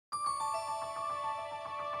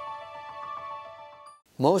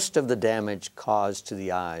Most of the damage caused to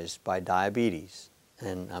the eyes by diabetes,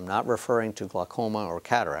 and I'm not referring to glaucoma or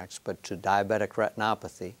cataracts, but to diabetic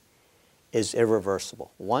retinopathy, is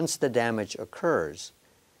irreversible. Once the damage occurs,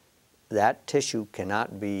 that tissue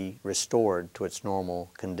cannot be restored to its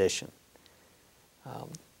normal condition.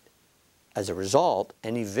 As a result,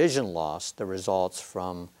 any vision loss that results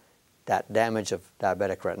from that damage of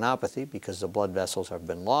diabetic retinopathy, because the blood vessels have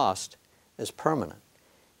been lost, is permanent.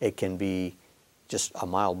 It can be just a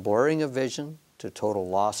mild blurring of vision to total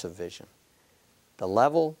loss of vision. The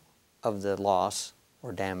level of the loss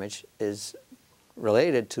or damage is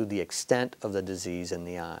related to the extent of the disease in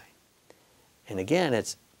the eye. And again,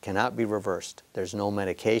 it cannot be reversed. There's no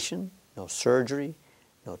medication, no surgery,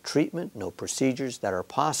 no treatment, no procedures that are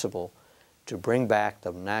possible to bring back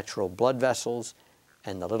the natural blood vessels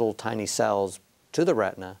and the little tiny cells to the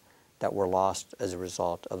retina that were lost as a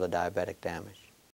result of the diabetic damage.